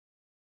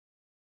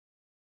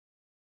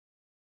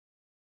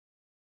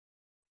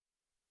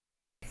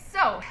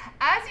So,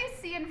 as you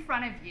see in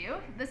front of you,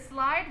 the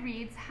slide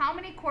reads, how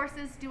many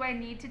courses do I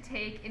need to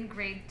take in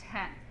grade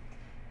 10?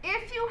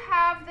 If you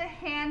have the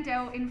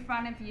handout in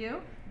front of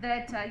you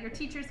that your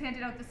teachers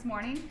handed out this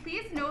morning,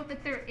 please note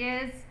that there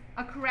is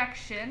a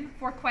correction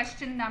for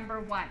question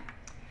number 1.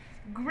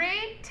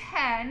 Grade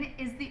 10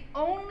 is the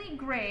only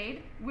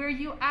grade where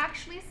you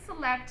actually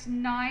select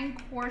 9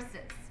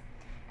 courses.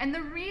 And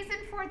the reason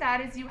for that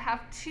is you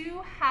have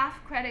 2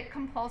 half-credit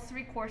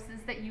compulsory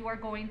courses that you are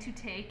going to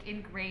take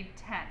in grade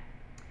 10.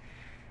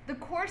 The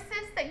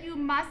courses that you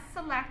must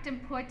select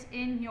and put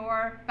in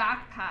your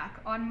backpack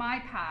on My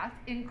Path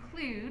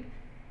include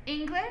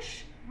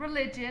English,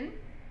 Religion,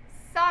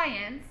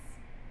 Science,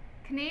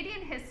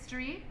 Canadian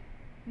History,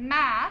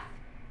 Math,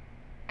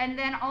 and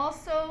then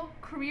also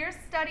Career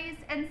Studies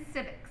and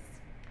Civics.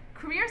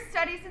 Career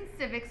Studies and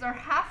Civics are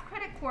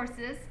half-credit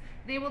courses.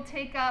 They will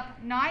take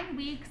up 9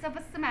 weeks of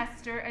a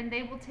semester and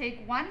they will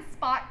take 1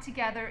 spot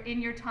together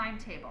in your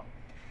timetable.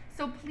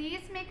 So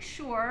please make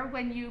sure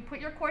when you put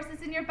your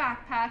courses in your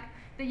backpack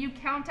that you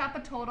count up a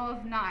total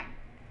of 9.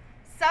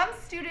 Some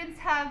students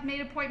have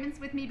made appointments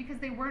with me because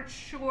they weren't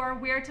sure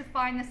where to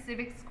find the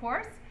civics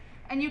course,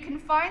 and you can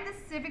find the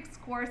civics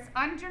course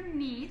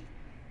underneath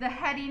the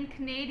heading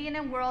Canadian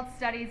and World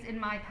Studies in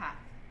My Path.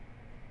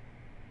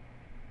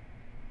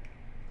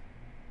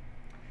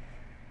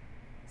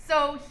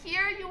 So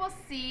here you will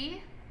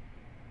see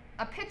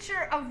a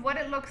picture of what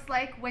it looks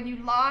like when you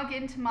log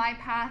into My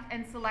Path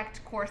and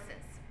select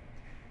courses.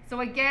 So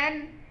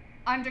again,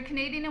 under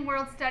Canadian and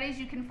World Studies,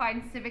 you can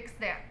find civics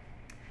there.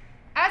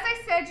 As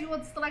I said, you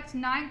will select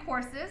 9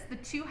 courses, the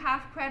 2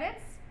 half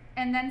credits,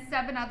 and then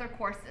 7 other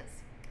courses.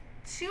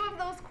 2 of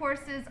those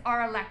courses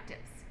are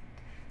electives.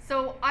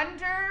 So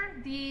under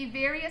the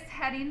various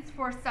headings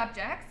for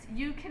subjects,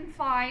 you can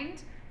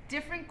find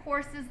different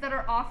courses that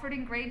are offered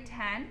in grade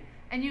 10,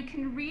 and you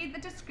can read the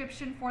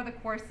description for the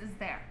courses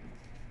there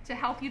to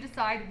help you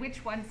decide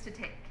which ones to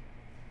take.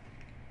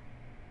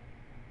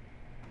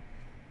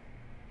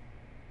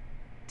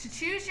 To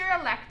choose your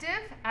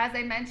elective, as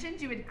I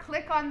mentioned, you would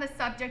click on the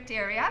subject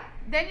area,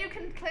 then you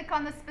can click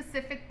on the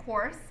specific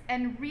course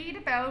and read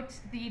about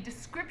the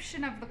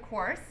description of the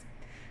course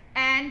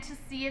and to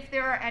see if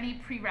there are any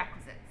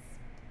prerequisites.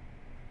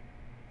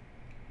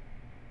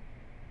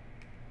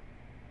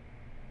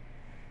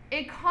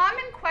 A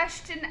common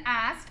question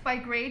asked by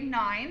grade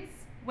 9s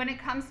when it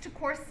comes to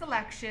course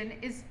selection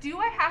is, do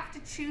I have to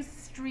choose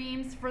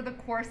streams for the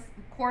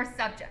course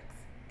subjects?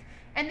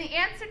 And the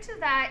answer to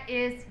that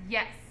is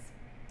yes.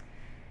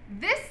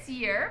 This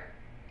year,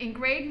 in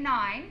grade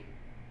 9,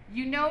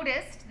 you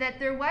noticed that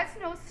there was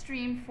no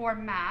stream for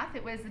math.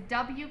 It was a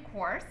W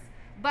course,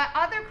 but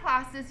other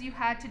classes you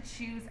had to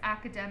choose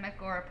academic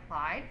or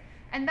applied,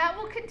 and that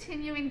will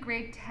continue in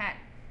grade 10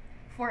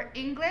 for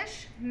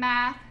English,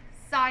 math,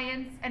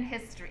 science, and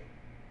history.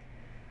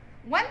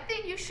 One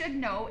thing you should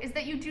know is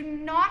that you do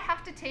not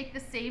have to take the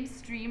same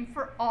stream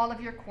for all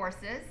of your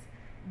courses,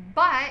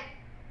 but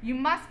you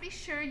must be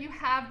sure you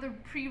have the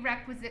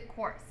prerequisite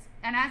course.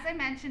 And as I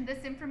mentioned,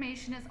 this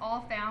information is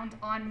all found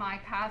on My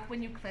Path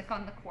when you click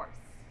on the course.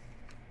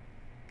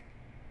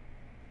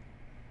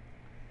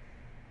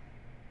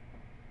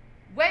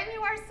 When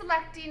you are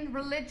selecting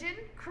Religion,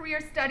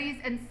 Career Studies,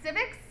 and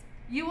Civics,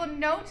 you will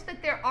note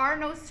that there are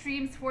no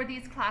streams for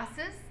these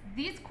classes.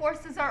 These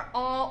courses are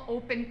all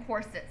open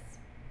courses.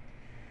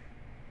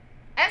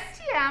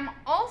 STM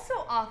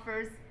also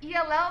offers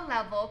ELL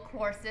level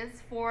courses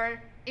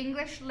for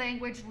English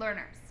language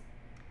learners.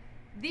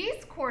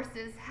 These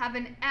courses have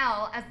an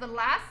L as the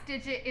last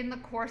digit in the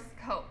course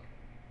code.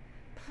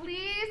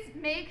 Please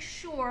make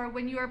sure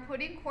when you are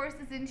putting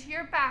courses into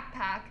your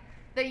backpack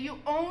that you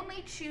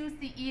only choose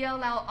the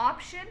ELL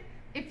option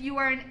if you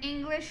are an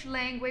English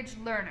language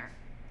learner.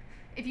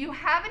 If you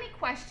have any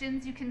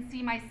questions, you can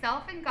see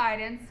myself in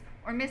guidance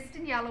or Ms.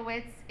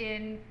 Danielowitz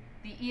in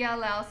the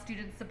ELL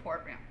student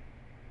support room.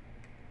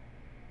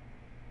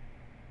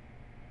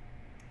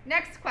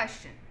 Next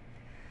question.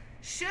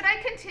 Should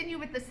I continue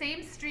with the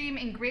same stream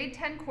in grade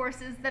 10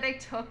 courses that I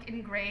took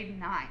in grade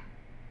 9?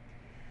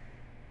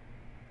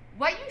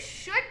 What you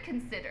should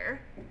consider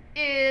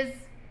is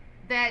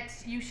that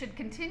you should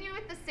continue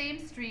with the same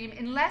stream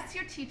unless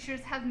your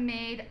teachers have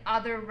made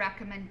other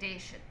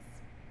recommendations.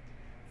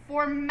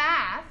 For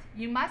math,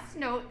 you must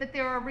note that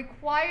there are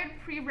required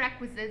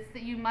prerequisites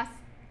that you must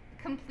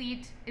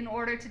complete in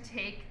order to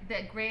take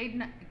the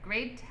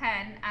grade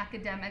 10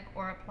 academic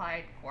or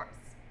applied course.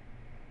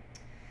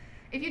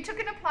 If you took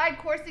an applied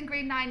course in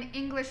grade 9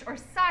 English or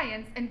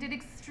Science and did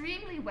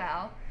extremely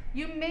well,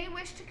 you may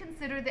wish to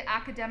consider the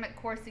academic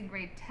course in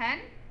grade 10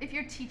 if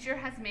your teacher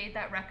has made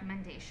that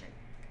recommendation.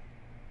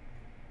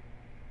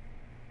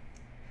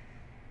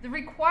 The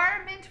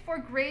requirement for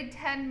grade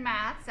 10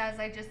 maths, as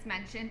I just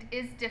mentioned,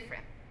 is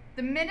different.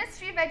 The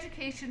Ministry of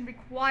Education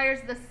requires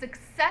the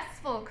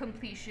successful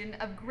completion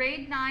of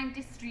grade 9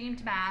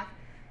 de-streamed math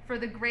for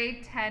the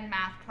grade 10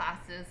 math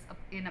classes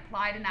in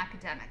applied and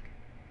academic.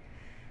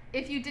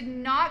 If you did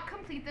not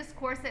complete this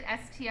course at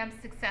STM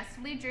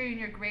successfully during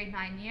your grade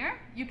 9 year,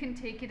 you can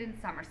take it in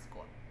summer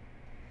school.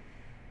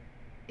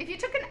 If you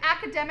took an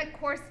academic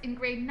course in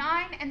grade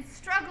 9 and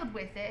struggled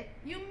with it,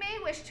 you may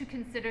wish to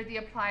consider the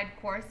applied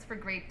course for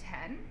grade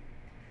 10.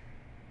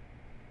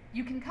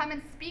 You can come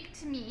and speak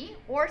to me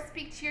or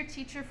speak to your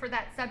teacher for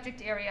that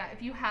subject area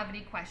if you have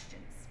any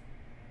questions.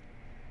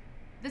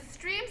 The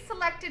stream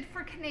selected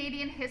for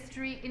Canadian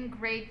history in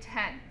grade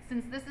 10,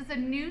 since this is a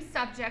new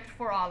subject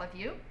for all of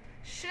you,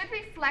 should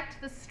reflect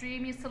the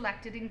stream you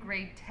selected in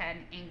grade 10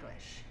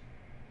 English.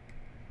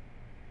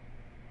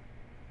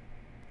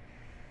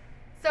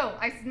 So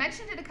I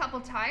mentioned it a couple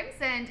times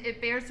and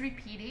it bears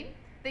repeating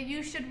that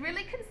you should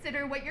really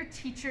consider what your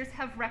teachers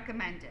have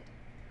recommended.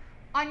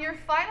 On your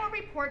final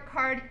report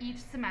card each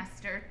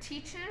semester,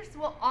 teachers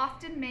will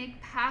often make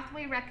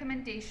pathway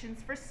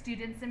recommendations for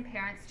students and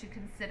parents to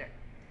consider.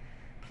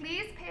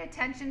 Please pay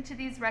attention to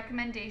these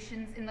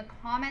recommendations in the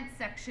comment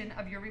section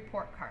of your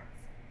report cards.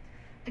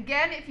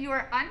 Again, if you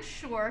are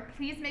unsure,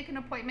 please make an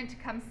appointment to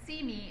come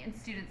see me in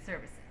Student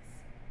Services.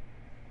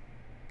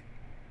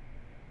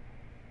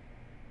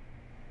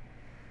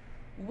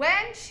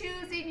 When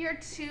choosing your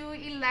 2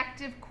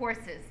 elective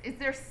courses, is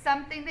there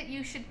something that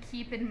you should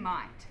keep in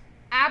mind?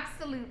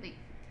 Absolutely.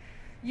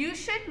 You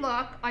should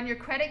look on your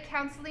credit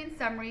counseling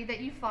summary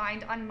that you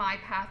find on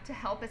MyPath to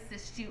help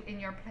assist you in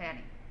your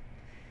planning.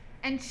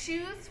 And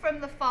choose from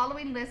the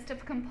following list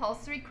of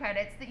compulsory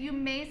credits that you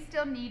may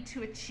still need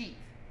to achieve.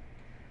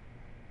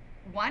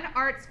 1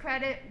 arts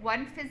credit,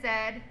 1 phys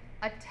ed,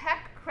 a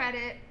tech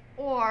credit,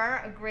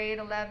 or a grade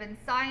 11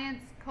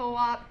 science,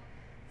 co-op,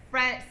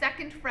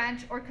 second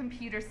French or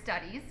computer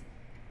studies,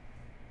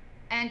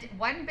 and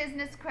 1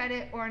 business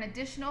credit or an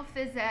additional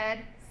phys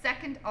ed,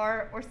 second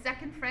art, or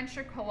second French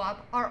or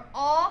co-op are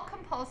all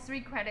compulsory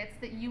credits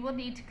that you will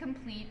need to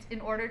complete in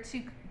order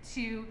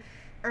to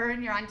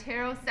earn your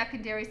Ontario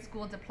Secondary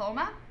School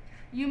Diploma.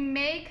 You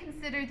may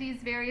consider these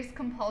various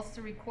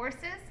compulsory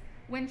courses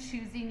when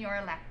choosing your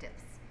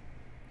electives.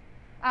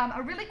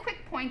 A really quick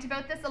point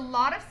about this, a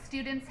lot of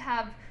students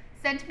have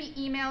sent me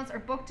emails or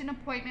booked an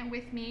appointment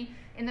with me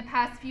in the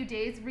past few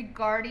days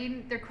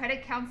regarding their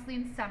credit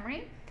counseling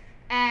summary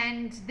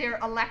and their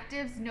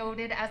electives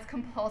noted as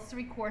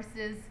compulsory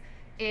courses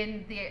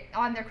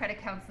on their credit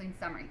counseling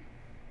summary.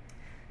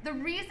 The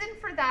reason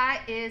for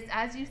that is,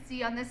 as you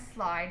see on this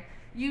slide,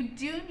 you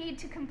do need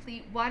to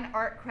complete 1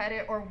 art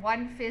credit or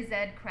 1 phys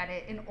ed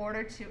credit in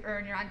order to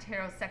earn your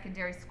Ontario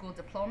Secondary School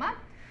Diploma.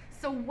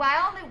 So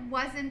while it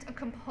wasn't a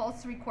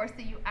compulsory course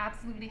that you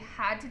absolutely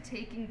had to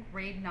take in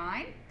grade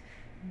 9,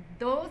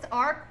 those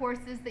are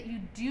courses that you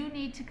do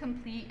need to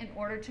complete in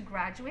order to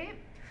graduate.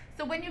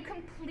 So when you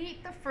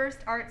complete the first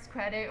arts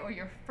credit or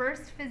your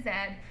first phys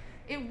ed,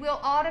 it will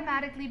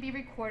automatically be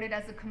recorded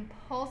as a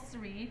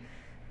compulsory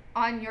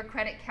on your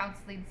credit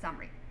counseling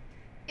summary.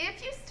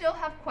 If you still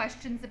have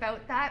questions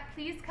about that,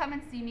 please come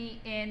and see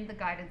me in the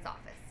guidance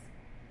office.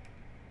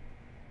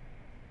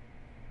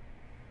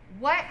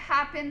 What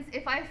happens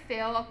if I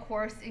fail a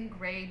course in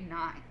grade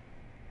 9?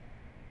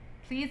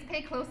 Please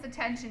pay close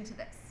attention to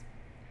this.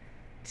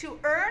 To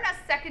earn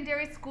a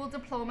secondary school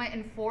diploma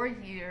in 4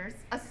 years,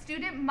 a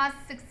student must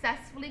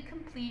successfully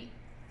complete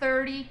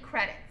 30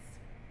 credits.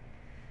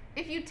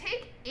 If you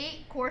take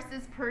 8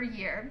 courses per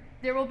year,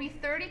 there will be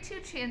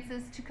 32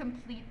 chances to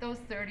complete those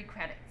 30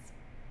 credits.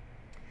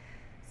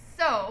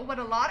 So what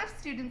a lot of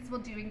students will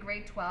do in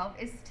grade 12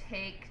 is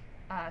take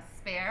a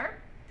spare,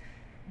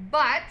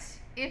 but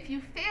if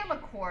you fail a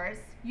course,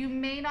 you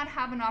may not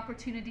have an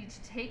opportunity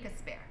to take a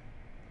spare.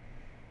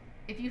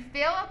 If you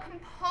fail a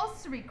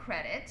compulsory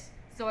credit,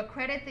 so a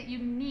credit that you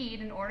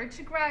need in order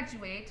to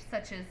graduate,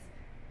 such as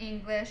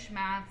English,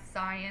 math,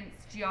 science,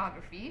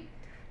 geography,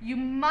 you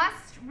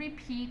must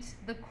repeat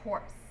the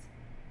course.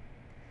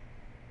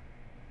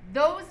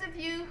 Those of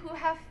you who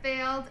have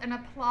failed an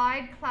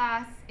applied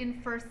class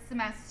in first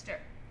semester,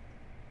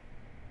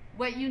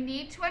 what you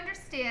need to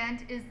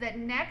understand is that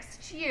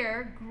next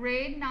year,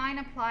 grade 9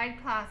 applied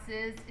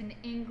classes in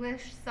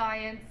English,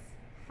 science,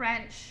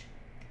 French,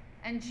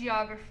 and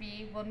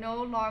geography will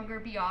no longer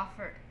be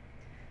offered.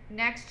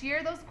 Next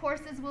year, those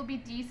courses will be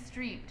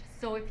de-streamed.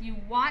 So if you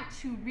want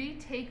to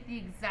retake the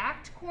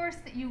exact course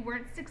that you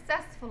weren't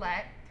successful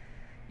at,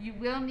 you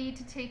will need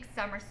to take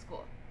summer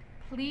school.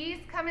 Please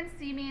come and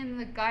see me in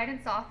the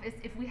guidance office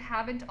if we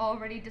haven't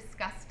already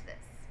discussed this.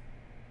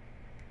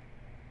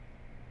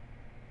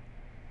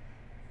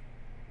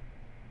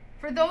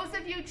 For those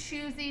of you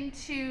choosing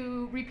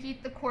to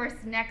repeat the course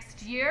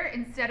next year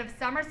instead of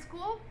summer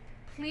school,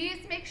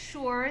 please make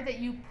sure that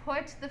you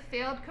put the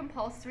failed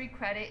compulsory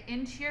credit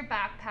into your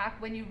backpack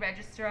when you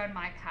register on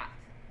MyPath.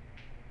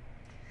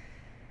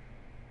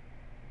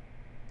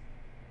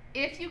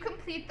 If you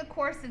complete the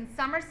course in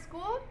summer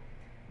school,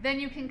 then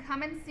you can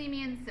come and see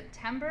me in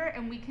September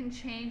and we can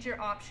change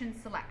your option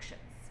selections.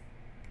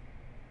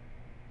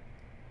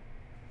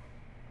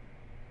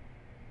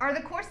 Are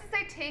the courses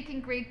I take in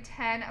grade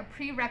 10 a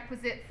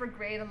prerequisite for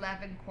grade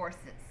 11 courses?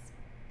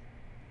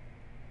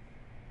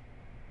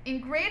 In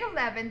grade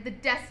 11, the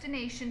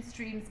destination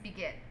streams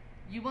begin.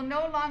 You will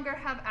no longer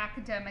have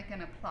academic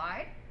and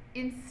applied.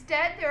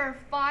 Instead, there are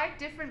 5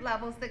 different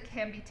levels that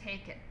can be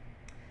taken.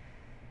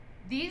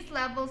 These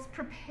levels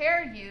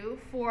prepare you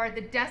for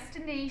the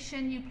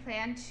destination you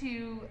plan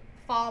to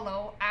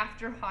follow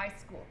after high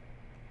school.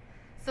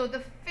 So the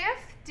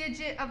 5th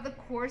digit of the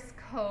course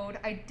code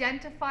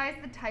identifies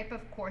the type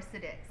of course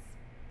it is.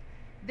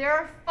 There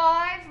are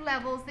 5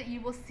 levels that you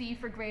will see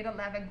for grade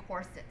 11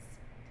 courses.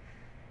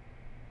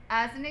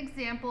 As an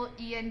example,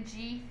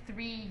 ENG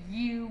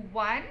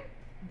 3U1,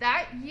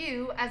 that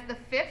U as the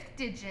 5th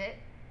digit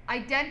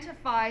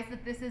identifies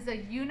that this is a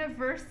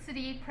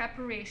university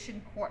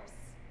preparation course.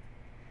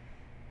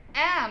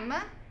 M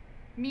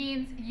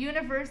means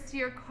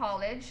university or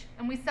college,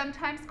 and we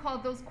sometimes call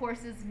those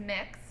courses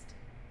mixed.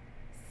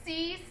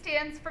 C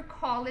stands for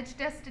college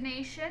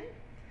destination.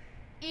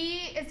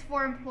 E is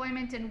for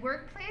employment and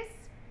workplace.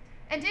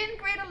 And in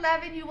grade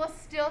 11, you will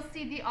still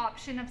see the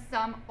option of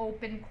some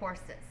open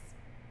courses.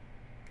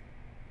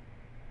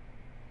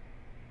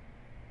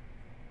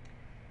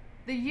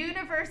 The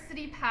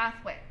university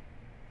pathway.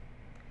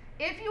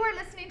 If you are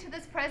listening to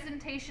this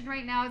presentation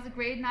right now as a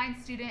grade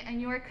 9 student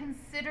and you are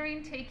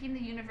considering taking the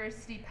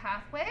university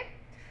pathway,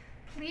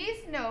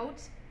 please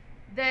note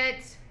that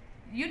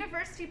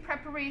university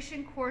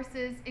preparation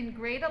courses in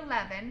grade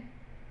 11,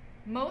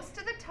 most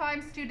of the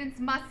time students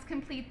must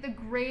complete the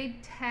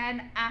grade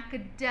 10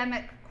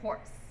 academic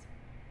course.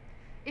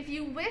 If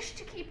you wish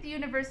to keep the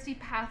university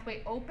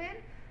pathway open,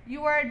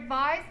 you are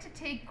advised to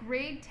take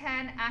grade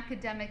 10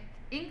 academic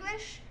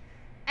English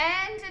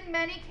and in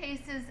many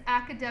cases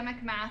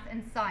academic math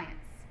and science.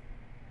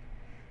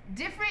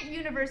 Different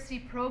university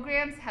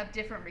programs have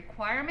different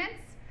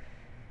requirements,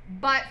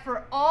 but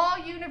for all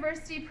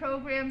university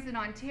programs in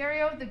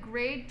Ontario, the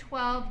grade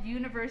 12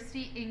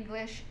 university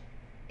English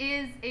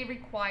is a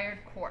required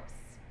course.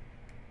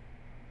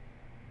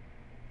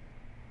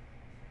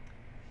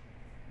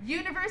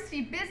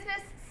 University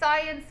business,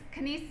 science,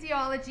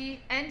 kinesiology,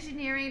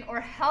 engineering, or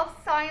health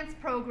science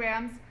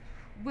programs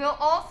will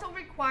also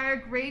require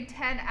grade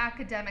 10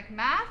 academic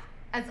math,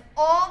 as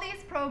all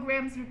these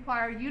programs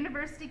require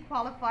university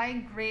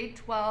qualifying grade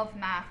 12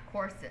 math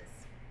courses.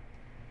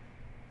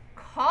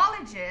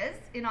 Colleges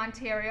in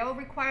Ontario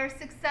require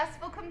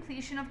successful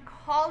completion of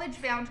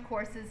college-bound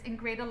courses in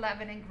grade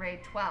 11 and grade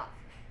 12.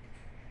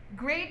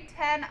 Grade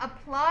 10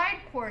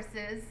 applied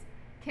courses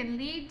can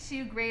lead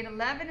to grade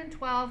 11 and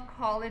 12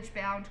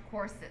 college-bound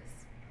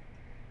courses.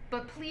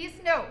 But please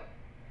note,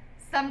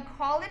 some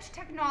college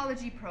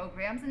technology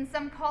programs and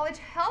some college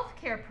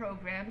healthcare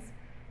programs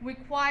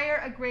require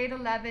a grade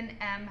 11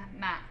 M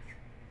math.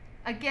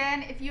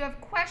 Again, if you have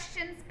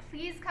questions,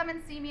 please come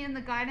and see me in the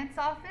guidance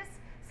office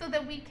so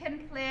that we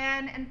can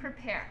plan and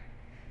prepare,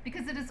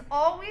 because it is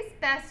always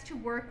best to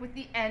work with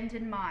the end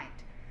in mind.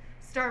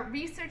 Start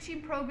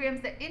researching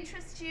programs that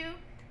interest you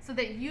so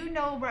that you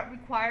know what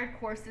required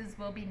courses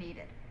will be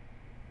needed.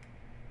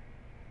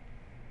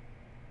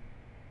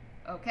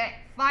 Okay,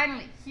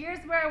 finally,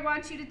 here's where I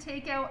want you to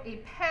take out a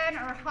pen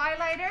or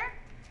highlighter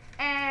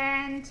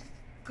and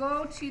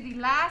go to the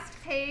last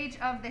page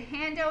of the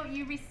handout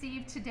you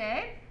received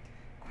today.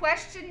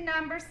 Question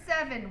number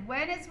 7,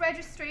 when is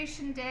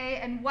registration day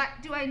and what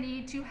do I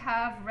need to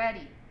have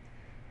ready?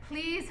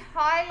 Please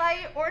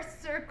highlight or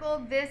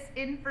circle this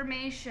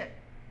information.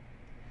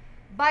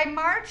 By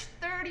March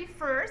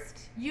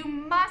 31st, you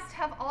must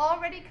have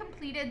already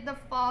completed the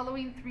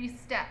following 3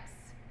 steps.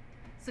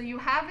 So you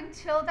have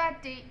until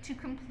that date to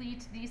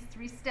complete these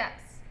 3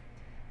 steps.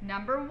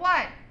 Number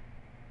 1,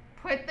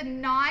 put the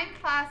 9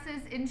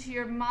 classes into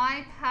your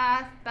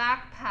MyPath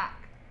backpack.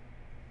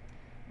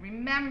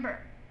 Remember,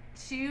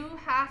 2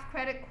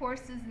 half-credit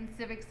courses in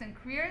civics and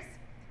careers,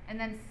 and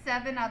then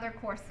 7 other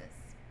courses.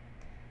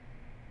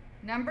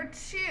 Number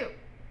 2,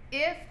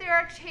 if there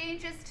are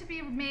changes to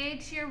be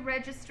made to your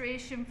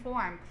registration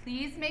form,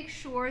 please make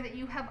sure that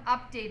you have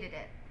updated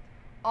it.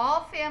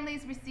 All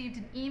families received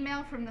an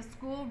email from the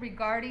school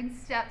regarding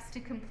steps to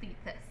complete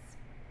this.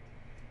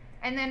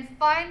 And then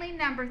finally,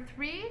 number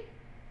 3,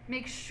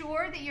 make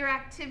sure that your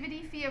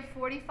activity fee of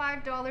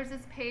 $45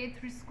 is paid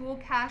through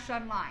School Cash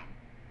Online.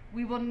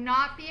 We will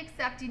not be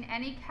accepting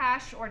any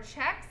cash or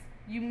checks.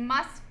 You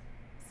must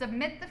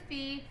submit the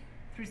fee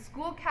through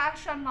School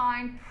Cash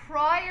Online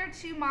prior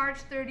to March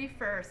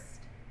 31st.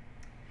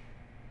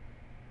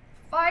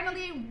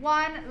 Finally,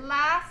 one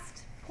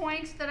last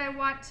point that I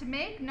want to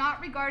make, not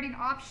regarding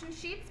option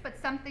sheets, but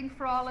something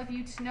for all of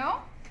you to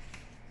know.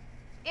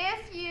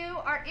 If you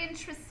are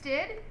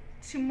interested,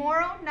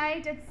 tomorrow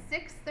night at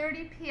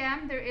 6:30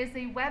 p.m. there is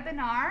a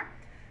webinar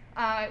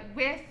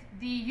with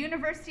the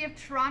University of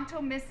Toronto,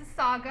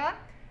 Mississauga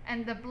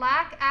and the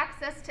Black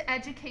Access to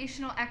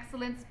Educational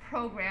Excellence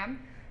program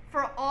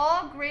for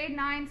all grade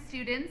 9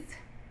 students.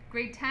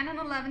 Grade 10 and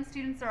 11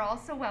 students are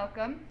also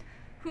welcome,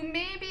 who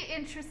may be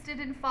interested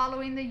in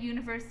following the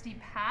university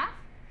path.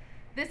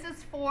 This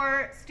is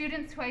for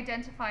students who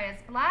identify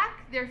as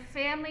Black, their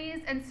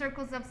families, and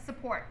circles of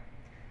support.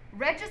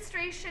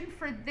 Registration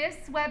for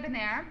this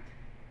webinar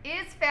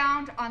is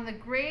found on the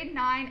grade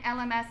 9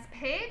 LMS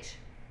page.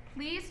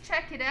 Please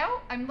check it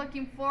out. I'm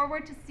looking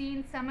forward to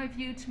seeing some of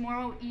you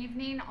tomorrow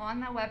evening on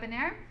the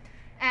webinar.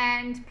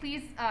 And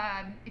please,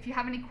 if you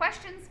have any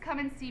questions, come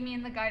and see me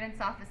in the guidance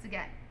office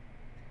again.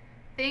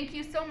 Thank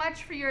you so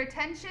much for your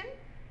attention,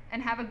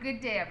 and have a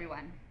good day,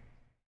 everyone.